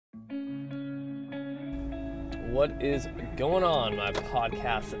What is going on, my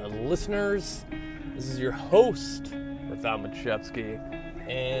podcast listeners? This is your host, Rafal Machevsky,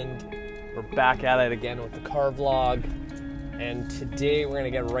 and we're back at it again with the car vlog. And today we're going to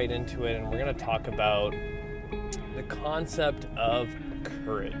get right into it, and we're going to talk about the concept of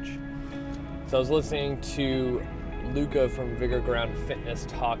courage. So I was listening to Luca from Vigor Ground Fitness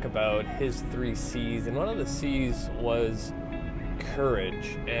talk about his 3 C's, and one of the C's was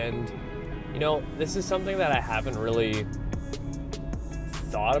courage. And you know, this is something that I haven't really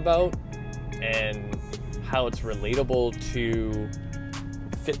thought about and how it's relatable to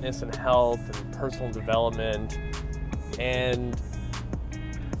fitness and health and personal development. And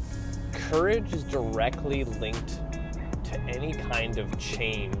courage is directly linked to any kind of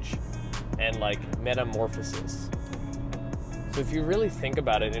change and metamorphosis. So if you really think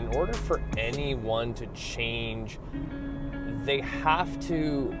about it, in order for anyone to change, they have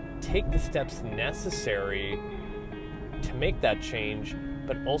to take the steps necessary to make that change,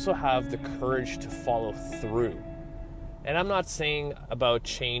 but also have the courage to follow through. And I'm not saying about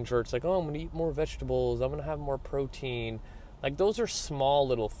change where it's like, oh, I'm going to eat more vegetables, I'm going to have more protein. Like, those are small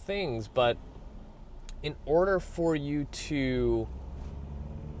little things, but in order for you to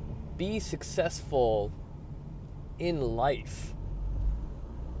be successful in life,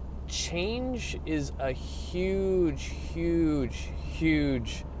 change is a huge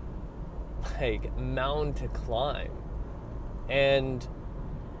mountain to climb. And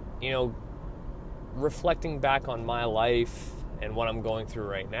you know, reflecting back on my life and what I'm going through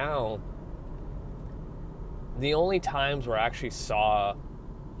right now, the only times where I actually saw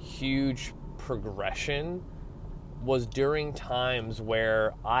huge progression was during times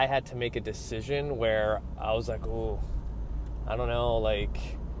where I had to make a decision where I was like, oh, I don't know,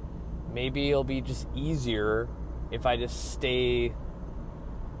 maybe it'll be just easier if I just stay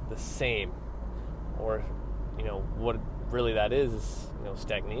the same. Or, you know, what really that is, you know,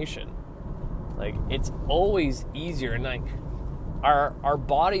 stagnation. It's always easier, and our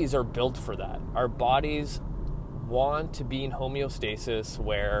bodies are built for that. Our bodies want to be in homeostasis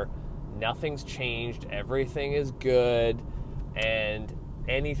where nothing's changed, everything is good, and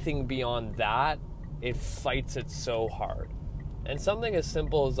anything beyond that, it fights it so hard. And something as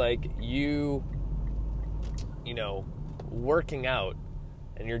simple as you know, working out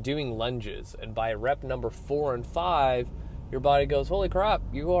and you're doing lunges, and by rep number 4 and 5, your body goes, holy crap,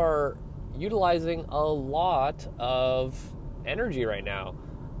 you are utilizing a lot of energy right now.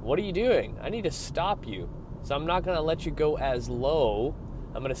 What are you doing? I need to stop you. So I'm not going to let you go as low.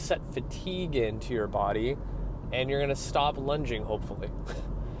 I'm going to set fatigue into your body, and you're going to stop lunging, hopefully.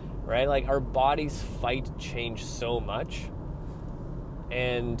 Right? Our bodies fight change so much.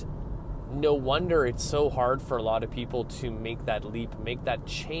 And no wonder it's so hard for a lot of people to make that leap, make that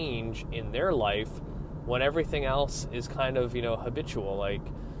change in their life when everything else is kind of, you know, habitual.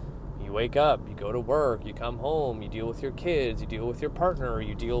 You wake up, you go to work, you come home, you deal with your kids, you deal with your partner,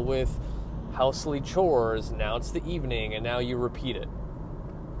 you deal with housely chores, now it's the evening, and now you repeat it.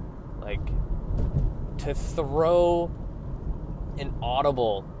 To throw an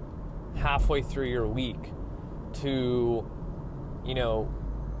audible halfway through your week, to, you know,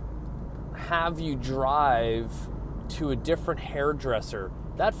 have you drive to a different hairdresser,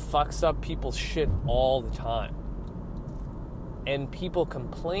 that fucks up people's shit all the time. And people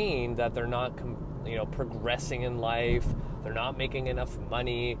complain that they're not, progressing in life, they're not making enough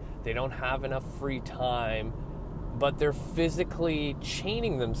money, they don't have enough free time, but they're physically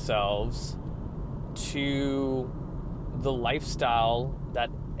chaining themselves to the lifestyle that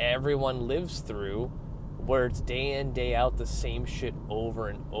everyone lives through, where it's day in, day out, the same shit over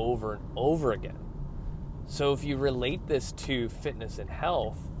and over and over again. So if you relate this to fitness and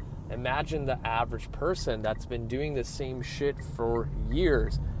health, imagine the average person that's been doing the same shit for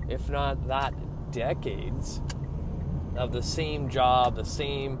years, if not that, decades, of the same job, the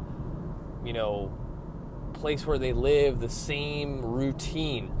same, you know, place where they live, the same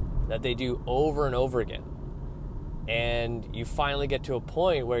routine that they do over and over again. And you finally get to a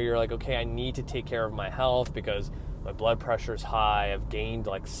point where you're like, okay, I need to take care of my health because my blood pressure is high. I've gained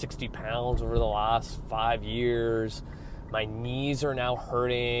 60 pounds over the last 5 years. My knees are now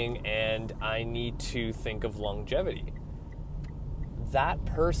hurting, and I need to think of longevity. That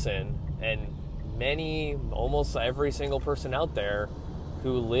person, and almost every single person out there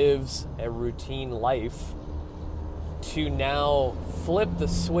who lives a routine life, to now flip the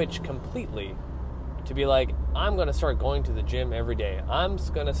switch completely, to be like, I'm going to start going to the gym every day. I'm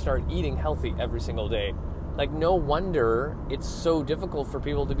going to start eating healthy every single day. No wonder it's so difficult for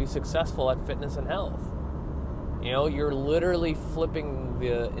people to be successful at fitness and health. You know, you're literally flipping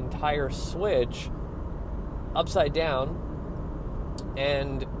the entire switch upside down,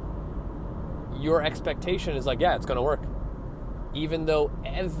 and your expectation is like, yeah, it's going to work. Even though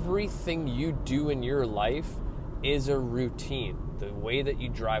everything you do in your life is a routine. The way that you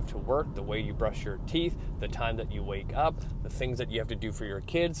drive to work, the way you brush your teeth, the time that you wake up, the things that you have to do for your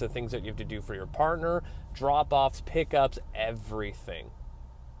kids, the things that you have to do for your partner, drop-offs, pickups, everything.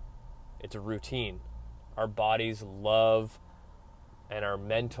 It's a routine. Our bodies love, and our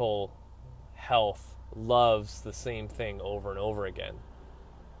mental health loves the same thing over and over again.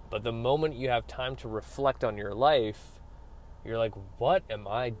 But the moment you have time to reflect on your life, you're like, what am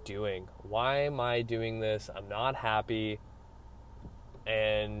I doing? Why am I doing this? I'm not happy.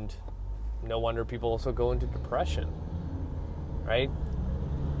 And no wonder people also go into depression, right?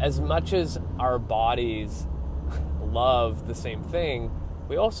 As much as our bodies love the same thing,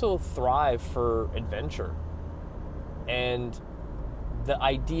 we also thrive for adventure. And the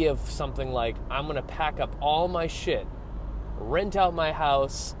idea of something like, I'm going to pack up all my shit, rent out my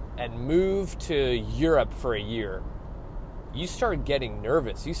house, and move to Europe for a year, you start getting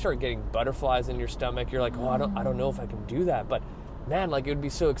nervous. You start getting butterflies in your stomach. You're like, oh, I don't know if I can do that. But man, like, it would be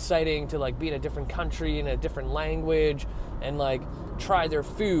so exciting to like be in a different country, in a different language, and like try their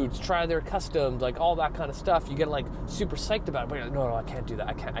foods, try their customs, like all that kind of stuff. You get like super psyched about it, but you're like, no, I can't do that.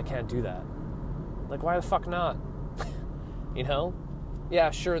 I can't do that. Like, why the fuck not? You know? Yeah,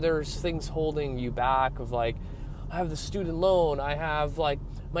 sure, there's things holding you back of like, I have the student loan, I have like,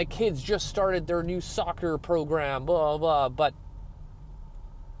 my kids just started their new soccer program, blah, blah, but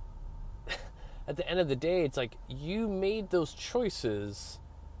at the end of the day, it's like, you made those choices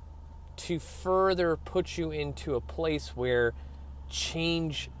to further put you into a place where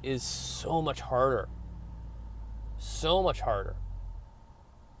change is so much harder. So much harder.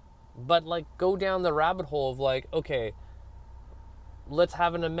 But like, go down the rabbit hole of like, okay, let's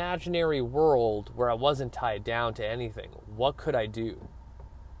have an imaginary world where I wasn't tied down to anything. What could I do?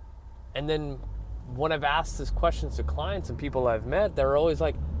 And then when I've asked these questions to clients and people I've met, they're always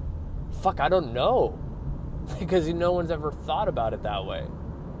like, fuck, I don't know. Because no one's ever thought about it that way.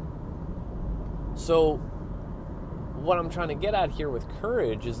 So what I'm trying to get at here with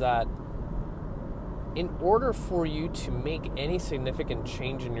courage is that in order for you to make any significant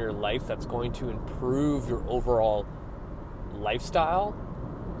change in your life that's going to improve your overall lifestyle,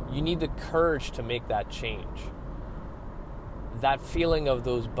 you need the courage to make that change. That feeling of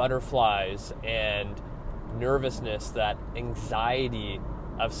those butterflies and nervousness, that anxiety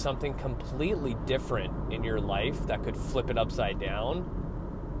of something completely different in your life that could flip it upside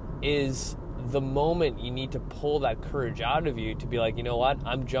down, is the moment you need to pull that courage out of you to be like, you know what,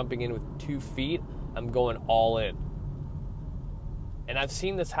 I'm jumping in with 2 feet, I'm going all in. And I've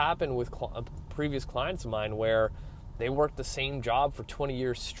seen this happen with previous clients of mine where they worked the same job for 20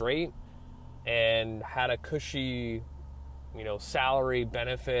 years straight and had a cushy, salary,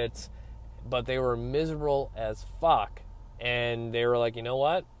 benefits, but they were miserable as fuck. And they were like, you know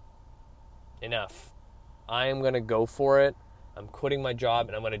what? Enough. I am going to go for it. I'm quitting my job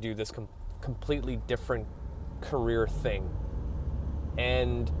and I'm going to do this completely different career thing.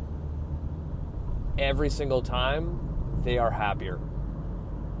 And every single time, they are happier.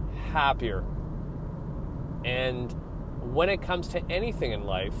 Happier. And when it comes to anything in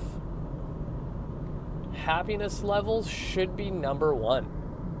life, happiness levels should be number one.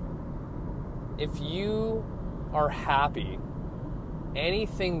 If you are happy,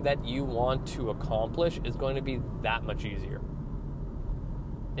 anything that you want to accomplish is going to be that much easier.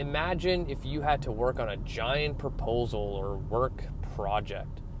 Imagine if you had to work on a giant proposal or work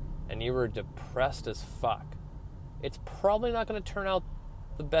project and you were depressed as fuck. It's probably not going to turn out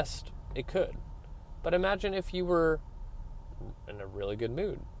the best it could. But imagine if you were in a really good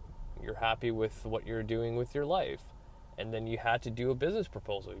mood. You're happy with what you're doing with your life. And then you had to do a business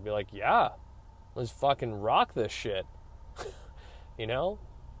proposal. You'd be like, yeah, let's fucking rock this shit.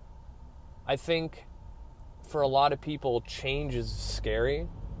 I think for a lot of people, change is scary.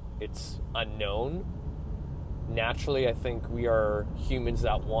 It's unknown. Naturally, I think we are humans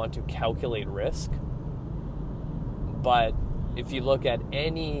that want to calculate risk. But if you look at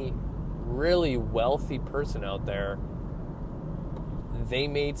any really wealthy person out there, they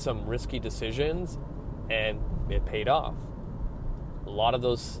made some risky decisions and it paid off. A lot of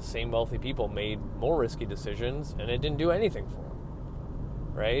those same wealthy people made more risky decisions and it didn't do anything for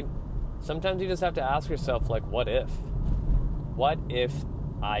them, right? Sometimes you just have to ask yourself, like, what if? What if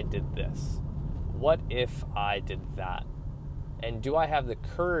I did this? What if I did that? And do I have the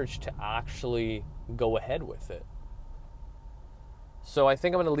courage to actually go ahead with it? So I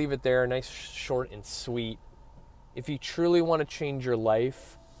think I'm going to leave it there, nice, short, and sweet. If you truly want to change your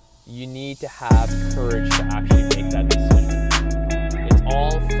life, you need to have courage to actually make that decision. It's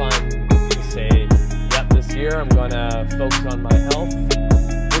all fun to say, yep, this year I'm going to focus on my health,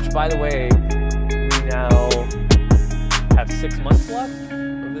 which, by the way, we now have 6 months left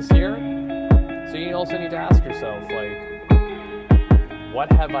of this year. So you also need to ask yourself, like,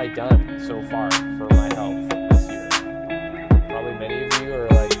 what have I done so far for my health this year? Probably many of you are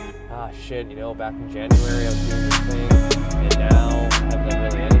like, shit, back in January I was doing this thing, and now I haven't done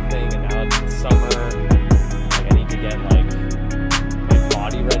really anything, and now it's the summer, like I need to get like my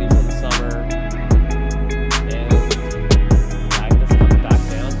body ready for the summer, and I just come back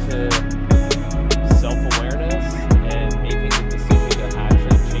down to self-awareness and making the decision to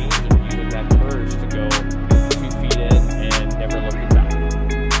actually change and using that courage to go 2 feet in and never looking back.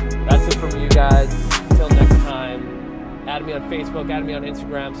 That's it from you guys. Until next time. Add me on Facebook, add me on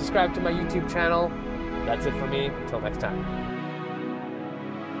Instagram, subscribe to my YouTube channel. That's it for me. Until next time.